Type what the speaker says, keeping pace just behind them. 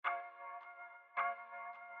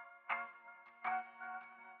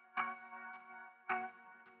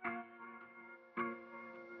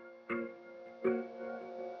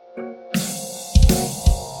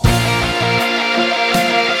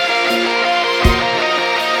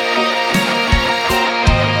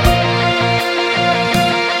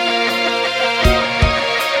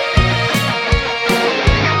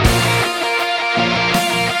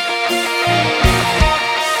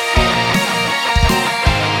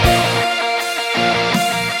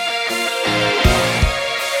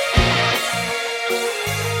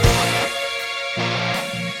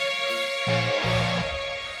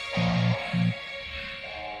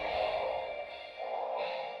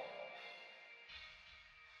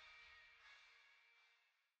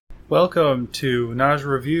Welcome to Naj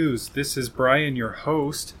Reviews. This is Brian, your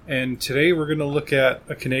host, and today we're going to look at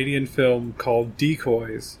a Canadian film called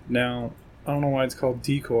Decoys. Now, I don't know why it's called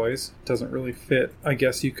Decoys. It doesn't really fit. I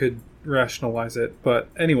guess you could rationalize it. But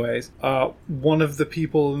anyways, one of the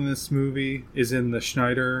people in this movie is in the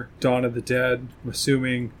Schneider Dawn of the Dead. I'm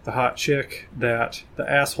assuming the hot chick that the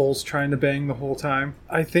asshole's trying to bang the whole time.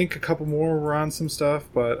 I think a couple more were on some stuff,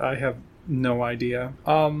 but I have no idea.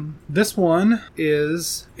 This one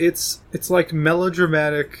is it's like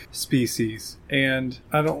melodramatic Species, and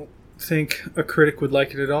I don't think a critic would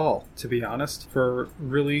like it at all, to be honest, for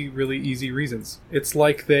really, really easy reasons. It's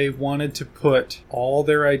like they wanted to put all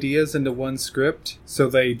their ideas into one script, so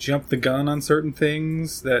they jumped the gun on certain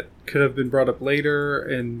things that could have been brought up later,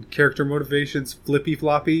 and character motivations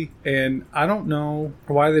flippy-floppy, and I don't know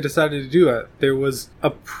why they decided to do it. There was a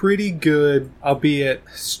pretty good, albeit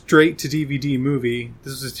straight-to-DVD movie.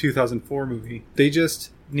 This was a 2004 movie. They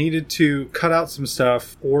just needed to cut out some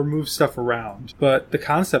stuff or move stuff around, but the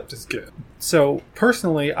concept is good. So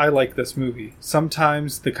personally, I like this movie.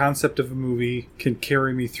 Sometimes the concept of a movie can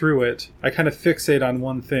carry me through it. I kind of fixate on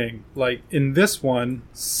one thing. Like in this one,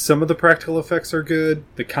 some of the practical effects are good,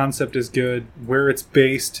 the concept is good, where it's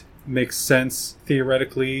based makes sense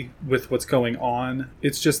theoretically with what's going on.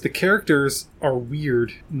 It's just the characters are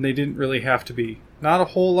weird and they didn't really have to be. Not a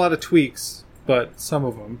whole lot of tweaks, but some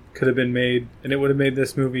of them could have been made, and it would have made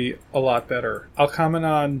this movie a lot better. I'll comment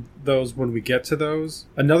on those when we get to those.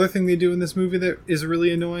 Another thing they do in this movie that is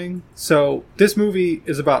really annoying. So, this movie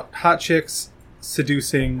is about hot chicks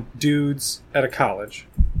seducing dudes at a college.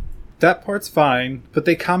 That part's fine, but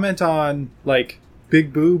they comment on, like,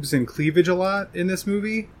 big boobs and cleavage a lot in this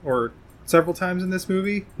movie, or several times in this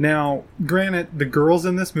movie. Now, granted, the girls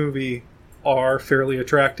in this movie are fairly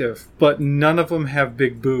attractive, but none of them have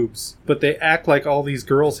big boobs. But they act like all these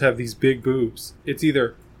girls have these big boobs. It's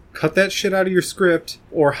either cut that shit out of your script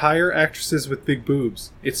or hire actresses with big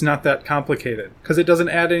boobs. It's not that complicated, because it doesn't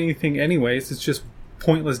add anything anyways. It's just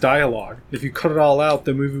pointless dialogue. If you cut it all out,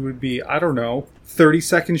 the movie would be, I don't know, 30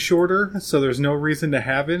 seconds shorter, so there's no reason to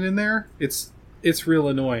have it in there. It's real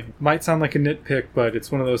annoying. Might sound like a nitpick, but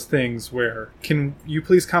it's one of those things where, can you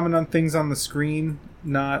please comment on things on the screen,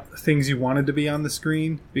 not things you wanted to be on the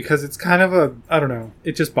screen? Because it's kind of I don't know,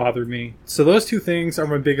 it just bothered me. So those two things are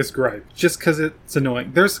my biggest gripe, just because it's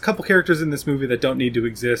annoying. There's a couple characters in this movie that don't need to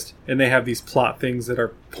exist, and they have these plot things that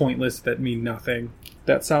are pointless, that mean nothing.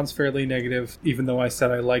 That sounds fairly negative, even though I said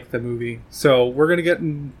I liked the movie. So we're going to get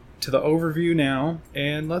into the overview now,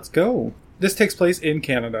 and let's go. This takes place in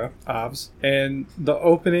Canada, obvs, and the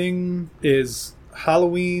opening is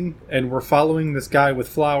Halloween, and we're following this guy with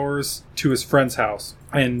flowers to his friend's house.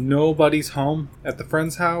 And nobody's home at the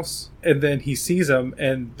friend's house, and then he sees them,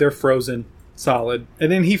 and they're frozen solid.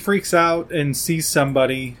 And then he freaks out and sees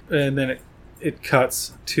somebody, and then it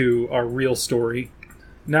cuts to our real story.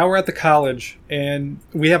 Now we're at the college, and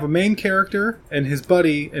we have a main character and his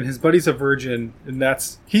buddy, and his buddy's a virgin, and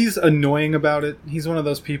he's annoying about it. He's one of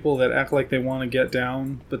those people that act like they want to get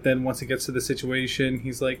down, but then once he gets to the situation,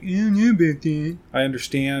 he's like, I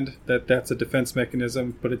understand that that's a defense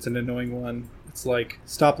mechanism, but it's an annoying one. It's like,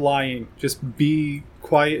 stop lying. Just be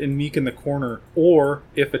quiet and meek in the corner. Or,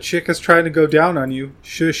 if a chick is trying to go down on you,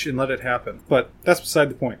 shush and let it happen. But that's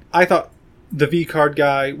beside the point. I thought the V-card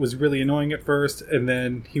guy was really annoying at first, and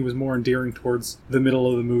then he was more endearing towards the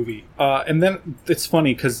middle of the movie. And then it's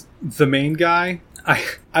funny, because the main guy,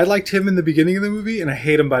 I liked him in the beginning of the movie, and I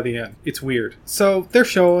hate him by the end. It's weird. So they're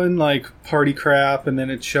showing, like, party crap, and then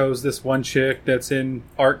it shows this one chick that's in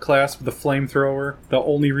art class with a flamethrower. The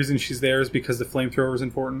only reason she's there is because the flamethrower is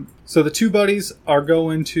important. So the two buddies are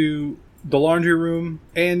going to the laundry room,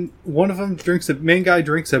 and one of them main guy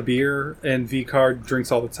drinks a beer, and V-card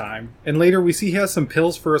drinks all the time. And later we see he has some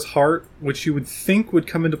pills for his heart, which you would think would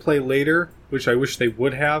come into play later, which I wish they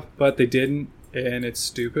would have, but they didn't, and it's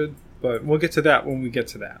stupid. But we'll get to that when we get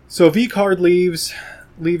to that. So V-card leaves,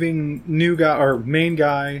 leaving main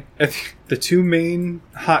guy. The two main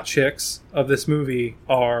hot chicks of this movie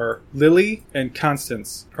are Lily and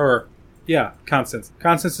Constance. Constance.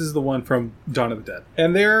 Constance is the one from Dawn of the Dead.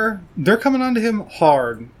 And they're coming on to him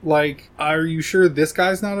hard. Like, are you sure this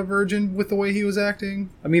guy's not a virgin with the way he was acting?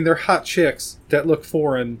 I mean, they're hot chicks that look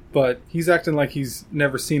foreign, but he's acting like he's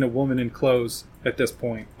never seen a woman in clothes at this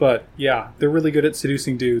point. But yeah, they're really good at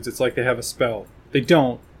seducing dudes. It's like they have a spell. They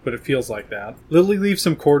don't, but it feels like that. Lily leaves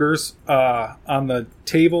some quarters on the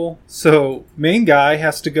table, so main guy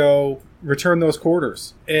has to go return those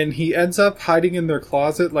quarters. And he ends up hiding in their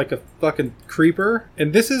closet like a fucking creeper.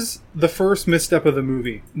 And this is the first misstep of the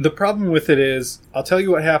movie. The problem with it is, I'll tell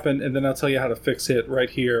you what happened and then I'll tell you how to fix it right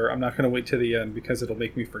here. I'm not going to wait to the end because it'll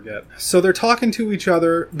make me forget. So they're talking to each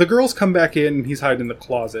other. The girls come back in and he's hiding in the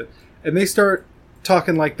closet. And they start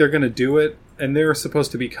talking like they're going to do it. And they're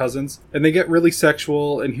supposed to be cousins. And they get really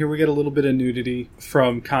sexual. And here we get a little bit of nudity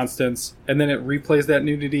from Constance. And then it replays that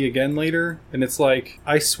nudity again later. And it's like,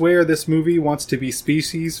 I swear this movie wants to be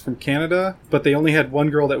Species from Canada. But they only had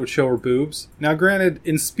one girl that would show her boobs. Now granted,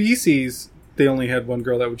 in Species, they only had one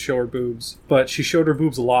girl that would show her boobs. But she showed her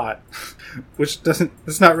boobs a lot. Which doesn't...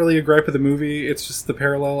 It's not really a gripe of the movie. It's just the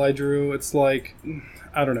parallel I drew. It's like...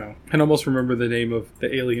 I don't know. I can almost remember the name of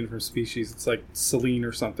the alien from Species. It's like Celine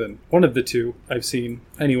or something. One of the two I've seen.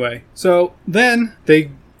 Anyway, so then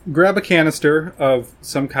they grab a canister of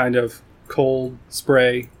some kind of cold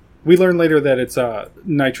spray. We learn later that it's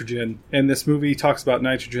nitrogen. And this movie talks about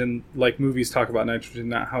nitrogen like movies talk about nitrogen,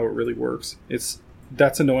 not how it really works.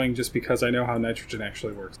 That's annoying just because I know how nitrogen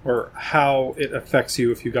actually works. Or how it affects you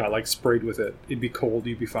if you got like sprayed with it. It'd be cold,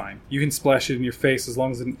 you'd be fine. You can splash it in your face as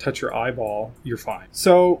long as it didn't touch your eyeball, you're fine.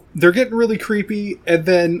 So they're getting really creepy, and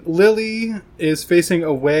then Lily is facing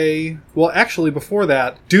away. Well, actually before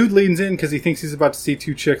that, dude leans in because he thinks he's about to see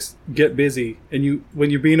two chicks get busy. And when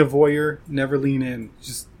you're being a voyeur, never lean in.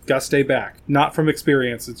 Just gotta stay back. Not from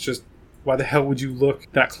experience, it's just, why the hell would you look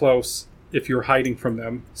that close if you're hiding from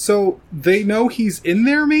them? So they know he's in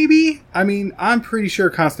there, maybe? I mean, I'm pretty sure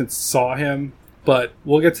Constance saw him, but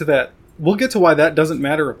we'll get to that. We'll get to why that doesn't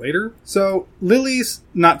matter later. So Lily's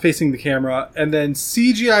not facing the camera, and then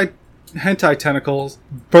CGI hentai tentacles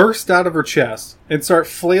burst out of her chest and start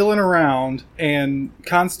flailing around, and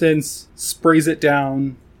Constance sprays it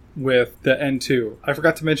down with the N2. I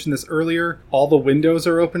forgot to mention this earlier. All the windows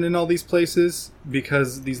are open in all these places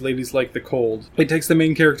because these ladies like the cold. It takes the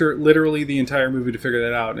main character literally the entire movie to figure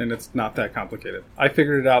that out, and it's not that complicated. I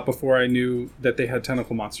figured it out before I knew that they had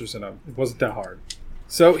tentacle monsters in them. It wasn't that hard.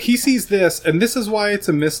 So he sees this, and this is why it's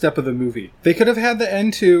a misstep of the movie. They could have had the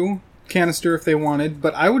N2 canister if they wanted,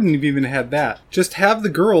 but I wouldn't have even had that. Just have the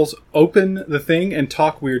girls open the thing and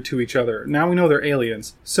talk weird to each other. Now we know they're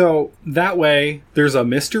aliens. So that way, there's a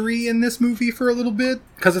mystery in this movie for a little bit.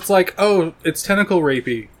 Because it's like, oh, it's tentacle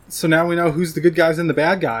rapey. So now we know who's the good guys and the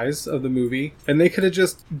bad guys of the movie. And they could have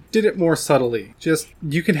just did it more subtly. Just,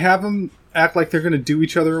 you can have them act like they're going to do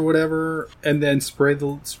each other or whatever, and then spray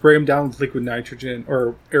them down with liquid nitrogen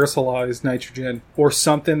or aerosolized nitrogen or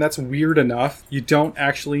something. That's weird enough. You don't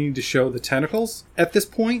actually need to show the tentacles at this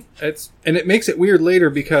point. And it makes it weird later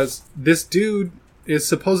because this dude is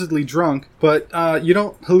supposedly drunk, but you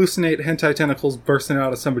don't hallucinate hentai tentacles bursting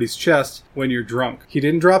out of somebody's chest when you're drunk. He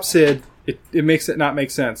didn't drop Sid. It makes it not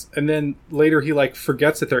make sense. And then later he like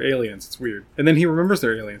forgets that they're aliens. It's weird. And then he remembers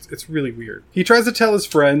they're aliens. It's really weird. He tries to tell his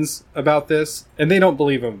friends about this, and they don't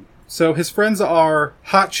believe him. So his friends are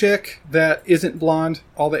Hot Chick that isn't blonde.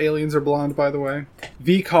 All the aliens are blonde, by the way.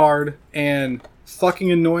 V-Card and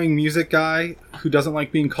fucking annoying music guy who doesn't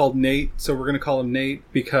like being called Nate. So we're going to call him Nate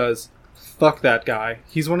because fuck that guy.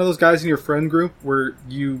 He's one of those guys in your friend group where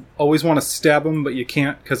you always want to stab him, but you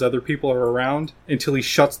can't because other people are around until he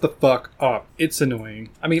shuts the fuck up. It's annoying.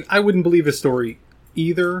 I mean, I wouldn't believe his story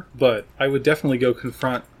either, but I would definitely go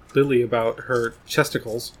confront Lily about her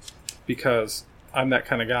chesticles because I'm that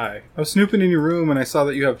kind of guy. I was snooping in your room and I saw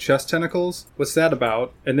that you have chest tentacles. What's that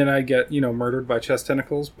about? And then I get, murdered by chest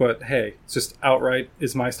tentacles. But hey, it's just outright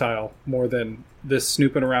is my style more than this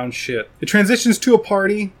snooping around shit. It transitions to a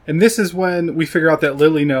party, and this is when we figure out that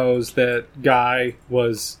Lily knows that Guy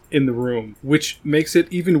was in the room, which makes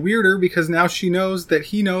it even weirder because now she knows that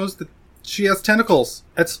he knows that she has tentacles.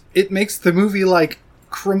 It makes the movie like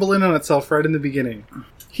crumble in on itself right in the beginning.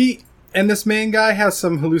 And this main guy has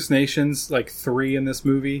some hallucinations, like 3 in this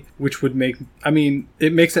movie, which would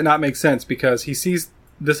it makes it not make sense because he sees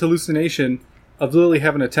this hallucination of Lily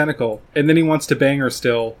having a tentacle, and then he wants to bang her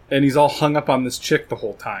still, and he's all hung up on this chick the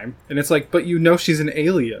whole time. And it's like, but you know she's an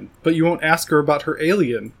alien, but you won't ask her about her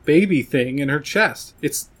alien baby thing in her chest.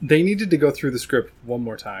 They needed to go through the script one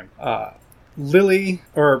more time. Lily,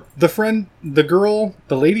 or the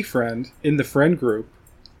lady friend in the friend group,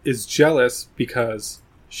 is jealous because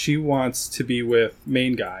she wants to be with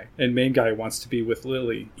main guy, and main guy wants to be with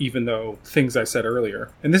Lily, even though things I said earlier.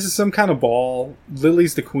 And this is some kind of ball.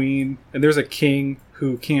 Lily's the queen, and there's a king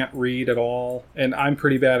who can't read at all. And I'm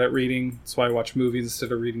pretty bad at reading, that's why I watch movies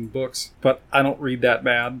instead of reading books. But I don't read that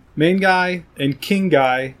bad. Main guy and king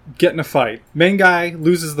guy get in a fight. Main guy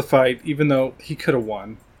loses the fight, even though he could have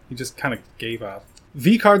won. He just kind of gave up.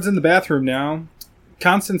 V-Card's in the bathroom now,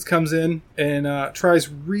 Constance comes in and tries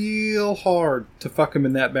real hard to fuck him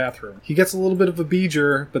in that bathroom. He gets a little bit of a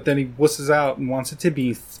beeger, but then he wusses out and wants it to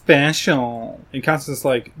be special. And Constance is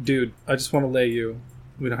like, dude, I just want to lay you.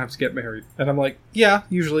 We don't have to get married. And I'm like, yeah,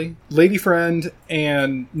 usually. Lady friend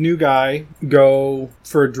and new guy go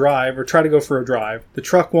for a drive, or try to go for a drive. The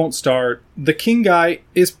truck won't start. The king guy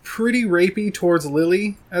is pretty rapey towards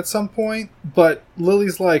Lily at some point, but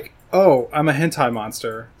Lily's like, oh, I'm a hentai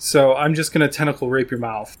monster, so I'm just going to tentacle rape your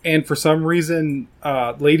mouth. And for some reason,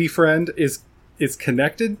 lady friend is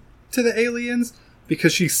connected to the aliens,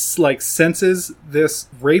 because she, like, senses this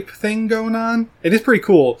rape thing going on. It is pretty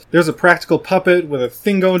cool. There's a practical puppet with a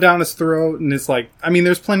thing going down his throat, and it's like, I mean,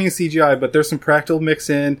 there's plenty of CGI, but there's some practical mix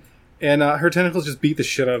in, and her tentacles just beat the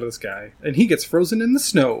shit out of this guy. And he gets frozen in the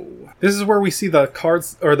snow. This is where we see the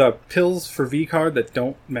cards, or the pills for V-Card that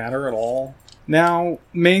don't matter at all. Now,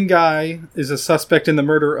 main guy is a suspect in the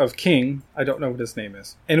murder of King. I don't know what his name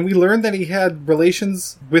is. And we learned that he had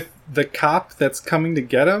relations with the cop that's coming to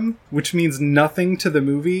get him, which means nothing to the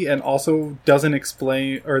movie and also doesn't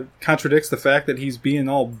explain or contradicts the fact that he's being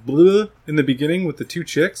all bleh in the beginning with the two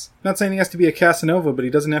chicks. Not saying he has to be a Casanova, but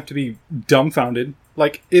he doesn't have to be dumbfounded.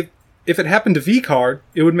 Like, if it happened to V-Card,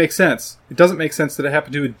 it would make sense. It doesn't make sense that it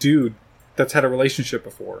happened to a dude that's had a relationship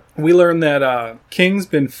before. We learned that King's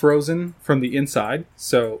been frozen from the inside,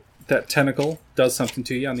 so that tentacle does something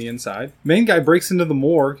to you on the inside. Main guy breaks into the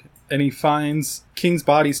morgue, and he finds King's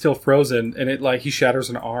body still frozen, and he shatters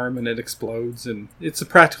an arm, and it explodes, and it's a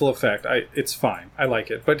practical effect. It's fine. I like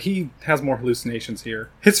it. But he has more hallucinations here.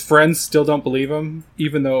 His friends still don't believe him,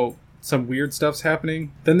 even though some weird stuff's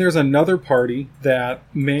happening. Then there's another party that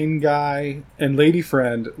main guy and lady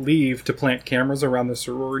friend leave to plant cameras around the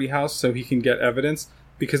sorority house so he can get evidence,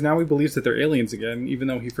 because now he believes that they're aliens again, even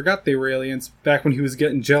though he forgot they were aliens back when he was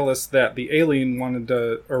getting jealous that the alien wanted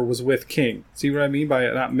to, or was with King. See what I mean by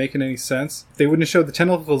it not making any sense? If they wouldn't have showed the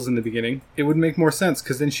tentacles in the beginning, it would make more sense,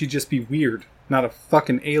 because then she'd just be weird, not a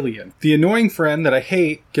fucking alien. The annoying friend that I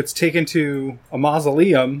hate gets taken to a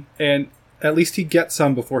mausoleum, and at least he gets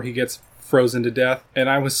some before he gets frozen to death. And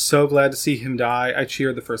I was so glad to see him die. I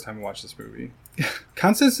cheered the first time I watched this movie.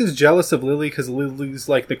 Constance is jealous of Lily because Lily's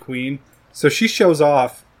like the queen. So she shows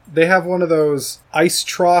off. They have one of those ice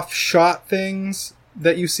trough shot things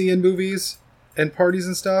that you see in movies and parties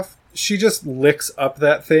and stuff. She just licks up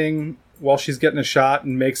that thing while she's getting a shot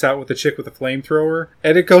and makes out with the chick with a flamethrower.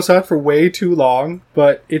 And it goes on for way too long,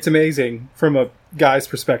 but it's amazing from a guy's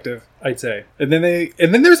perspective, I'd say. And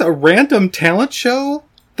then there's a random talent show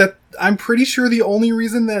that I'm pretty sure the only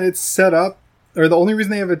reason that it's set up, or the only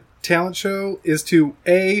reason they have a talent show, is to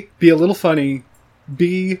A, be a little funny,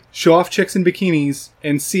 B, show off chicks in bikinis,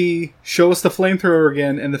 and C, show us the flamethrower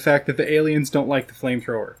again and the fact that the aliens don't like the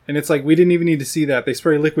flamethrower. And it's like, we didn't even need to see that. They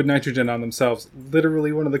spray liquid nitrogen on themselves.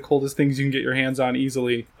 Literally one of the coldest things you can get your hands on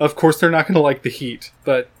easily. Of course they're not going to like the heat.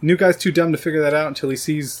 But new guy's too dumb to figure that out until he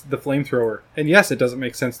sees the flamethrower. And yes, it doesn't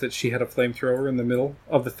make sense that she had a flamethrower in the middle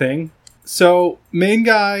of the thing. So, main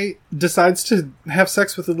guy decides to have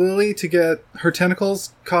sex with Lily to get her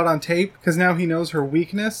tentacles caught on tape, because now he knows her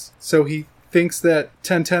weakness. So he thinks that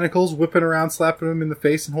 10 tentacles whipping around, slapping him in the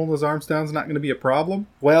face and holding his arms down is not going to be a problem.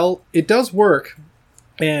 Well, it does work.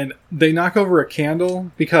 And they knock over a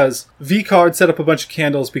candle because V-Card set up a bunch of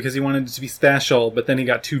candles because he wanted it to be special, but then he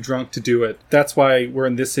got too drunk to do it. That's why we're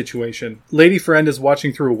in this situation. Lady friend is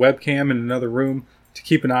watching through a webcam in another room to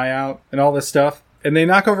keep an eye out and all this stuff. And they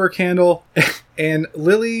knock over a candle and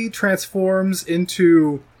Lily transforms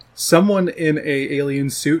into someone in a alien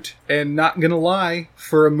suit. And not gonna lie,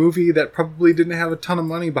 for a movie that probably didn't have a ton of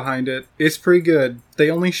money behind it, it's pretty good.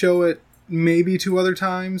 They only show it maybe 2 other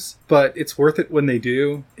times, but it's worth it when they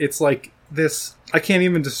do. It's like this, I can't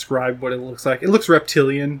even describe what it looks like. It looks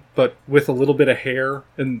reptilian, but with a little bit of hair,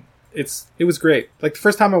 and it was great. Like, the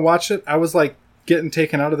first time I watched it, I was like getting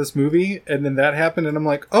taken out of this movie, and then that happened, and I'm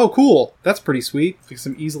like, oh, cool, that's pretty sweet, because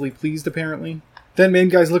I'm easily pleased, apparently. Then main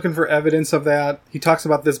guy's looking for evidence of that. He talks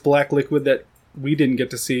about this black liquid that we didn't get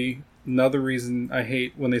to see. Another reason I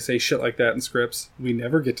hate when they say shit like that in scripts. We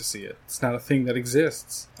never get to see it. It's not a thing that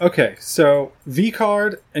exists. Okay, so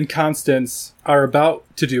V-Card and Constance are about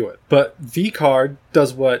to do it. But V-Card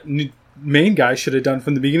does what main guy should have done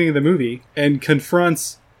from the beginning of the movie and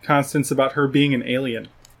confronts Constance about her being an alien.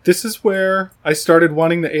 This is where I started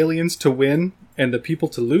wanting the aliens to win and the people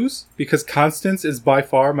to lose, because Constance is by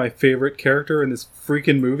far my favorite character in this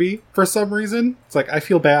freaking movie. For some reason, it's like I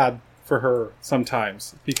feel bad for her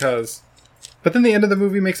sometimes, but then the end of the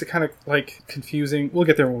movie makes it kind of like confusing. We'll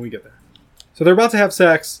get there when we get there. So they're about to have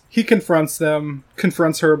sex. He confronts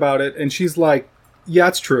her about it, and she's like, Yeah,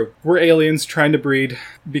 it's true. We're aliens trying to breed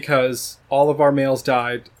because all of our males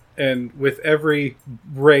died, and with every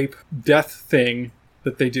rape, death thing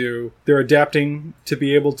that they do, they're adapting to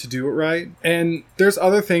be able to do it right. And there's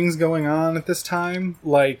other things going on at this time,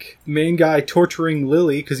 like main guy torturing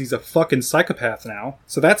Lily because he's a fucking psychopath now.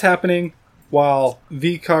 So that's happening while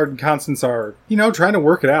V-Card and Constance are, trying to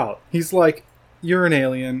work it out. He's like, you're an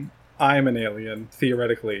alien. I'm an alien,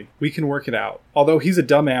 theoretically. We can work it out. Although he's a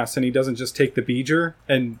dumbass and he doesn't just take the beeger,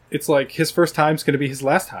 and it's like his first time's going to be his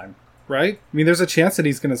last time. Right? I mean, there's a chance that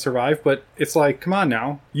he's going to survive, but it's like, come on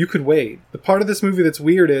now. You could wait. The part of this movie that's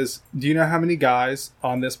weird is, do you know how many guys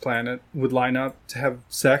on this planet would line up to have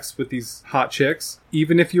sex with these hot chicks?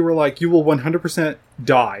 Even if you were like, you will 100%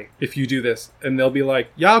 die if you do this. And they'll be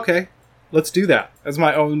like, yeah, okay, let's do that. As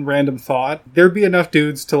my own random thought. There'd be enough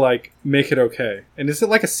dudes to like make it okay. And is it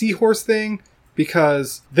like a seahorse thing?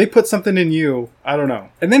 Because they put something in you, I don't know.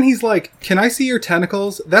 And then he's like, can I see your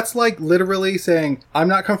tentacles? That's like literally saying, I'm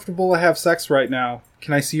not comfortable to have sex right now.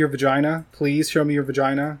 Can I see your vagina? Please show me your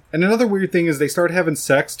vagina. And another weird thing is they start having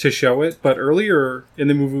sex to show it. But earlier in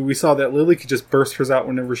the movie, we saw that Lily could just burst hers out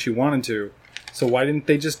whenever she wanted to. So why didn't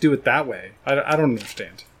they just do it that way? I don't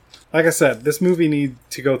understand. Like I said, this movie needs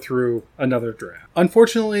to go through another draft.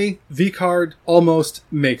 Unfortunately, V-Card almost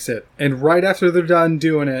makes it. And right after they're done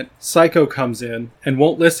doing it, Psycho comes in and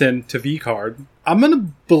won't listen to V-Card. I'm going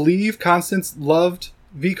to believe Constance loved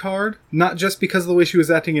V-Card, not just because of the way she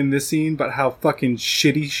was acting in this scene, but how fucking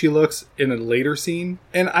shitty she looks in a later scene.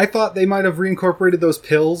 And I thought they might have reincorporated those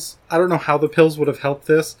pills. I don't know how the pills would have helped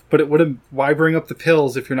this, but it would have... Why bring up the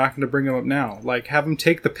pills if you're not going to bring them up now? Like, have him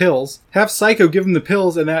take the pills, have Psycho give him the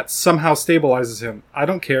pills, and that somehow stabilizes him. I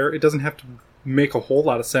don't care. It doesn't have to make a whole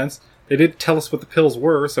lot of sense. They didn't tell us what the pills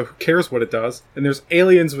were, so who cares what it does? And there's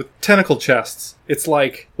aliens with tentacle chests. It's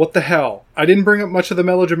like, what the hell? I didn't bring up much of the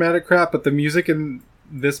melodramatic crap, but the music in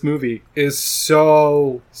this movie is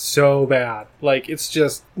so bad. Like, it's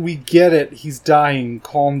just, we get it, he's dying,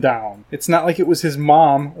 calm down. It's not like it was his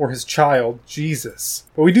mom or his child, Jesus.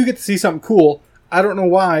 But we do get to see something cool. I don't know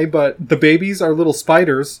why, but the babies are little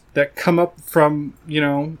spiders that come up from,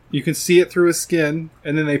 you can see it through his skin,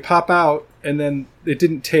 and then they pop out, and then it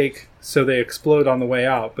didn't take, so they explode on the way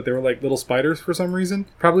out, but they were like little spiders for some reason.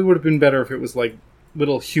 Probably would have been better if it was like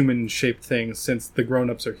little human-shaped things, since the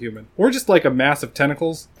grown-ups are human. Or just like a mass of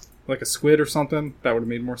tentacles, like a squid or something. That would have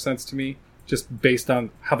made more sense to me, just based on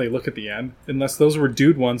how they look at the end. Unless those were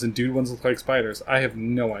dude ones, and dude ones look like spiders. I have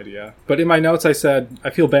no idea. But in my notes I said,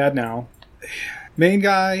 I feel bad now. Main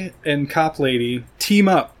guy and cop lady team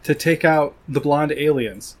up to take out the blonde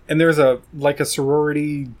aliens. And there's a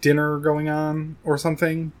sorority dinner going on or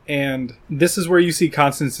something. And this is where you see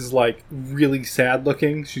Constance is like really sad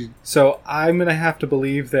looking. So I'm going to have to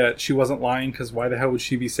believe that she wasn't lying, because why the hell would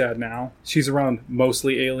she be sad now? She's around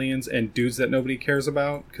mostly aliens and dudes that nobody cares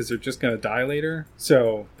about because they're just going to die later.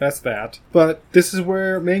 So that's that. But this is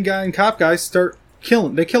where main guy and cop guy start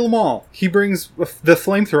they kill them all. He brings the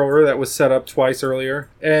flamethrower that was set up twice earlier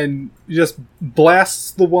and just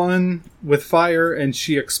blasts the one with fire, and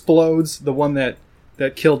she explodes, the one that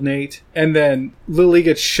killed Nate. And then Lily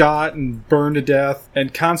gets shot and burned to death,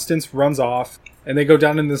 and Constance runs off. And they go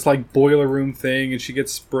down in this like boiler room thing, and she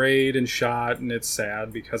gets sprayed and shot, and it's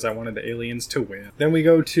sad because I wanted the aliens to win. Then we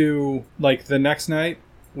go to like the next night,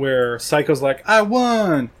 where Psycho's like, I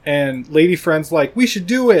won! And Lady Friend's like, we should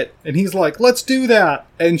do it! And he's like, let's do that!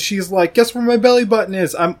 And she's like, guess where my belly button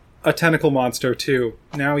is? I'm a tentacle monster too.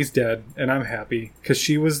 Now he's dead, and I'm happy. Because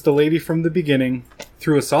she was the lady from the beginning.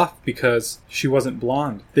 Threw us off because she wasn't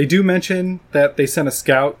blonde. They do mention that they sent a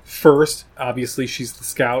scout first. Obviously she's the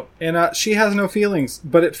scout. And she has no feelings.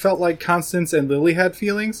 But it felt like Constance and Lily had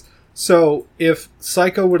feelings. So if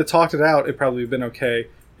Psycho would have talked it out, it probably would have been okay.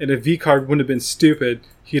 And if V-Card wouldn't have been stupid,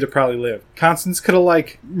 he'd have probably lived. Constance could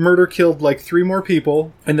have, killed, 3 more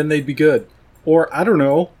people, and then they'd be good. Or, I don't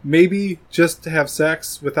know, maybe just to have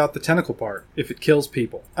sex without the tentacle part, if it kills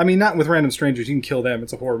people. I mean, not with random strangers, you can kill them,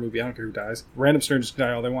 it's a horror movie, I don't care who dies. Random strangers can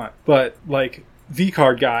die all they want. But,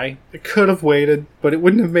 V-Card guy, it could have waited, but it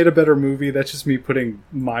wouldn't have made a better movie. That's just me putting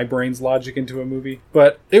my brain's logic into a movie.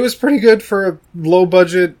 But it was pretty good for a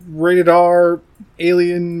low-budget, rated R,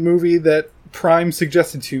 alien movie that Prime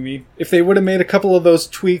suggested to me. If they would have made a couple of those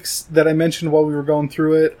tweaks that I mentioned while we were going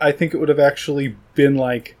through it, I think it would have actually been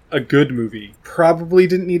a good movie. Probably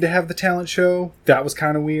didn't need to have the talent show. That was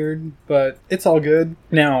kind of weird, but it's all good.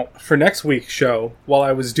 Now, for next week's show, while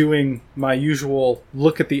I was doing my usual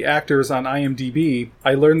look at the actors on IMDb,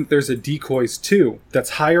 I learned that there's a Decoys 2 that's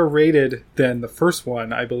higher rated than the first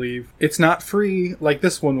one, I believe. It's not free like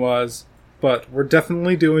this one was, but we're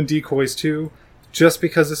definitely doing Decoys 2. just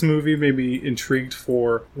because this movie made me intrigued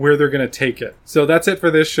for where they're going to take it. So that's it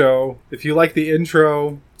for this show. If you like the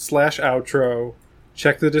intro/outro,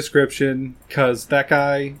 check the description, because that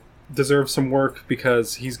guy deserves some work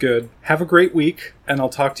because he's good. Have a great week, and I'll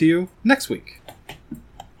talk to you next week.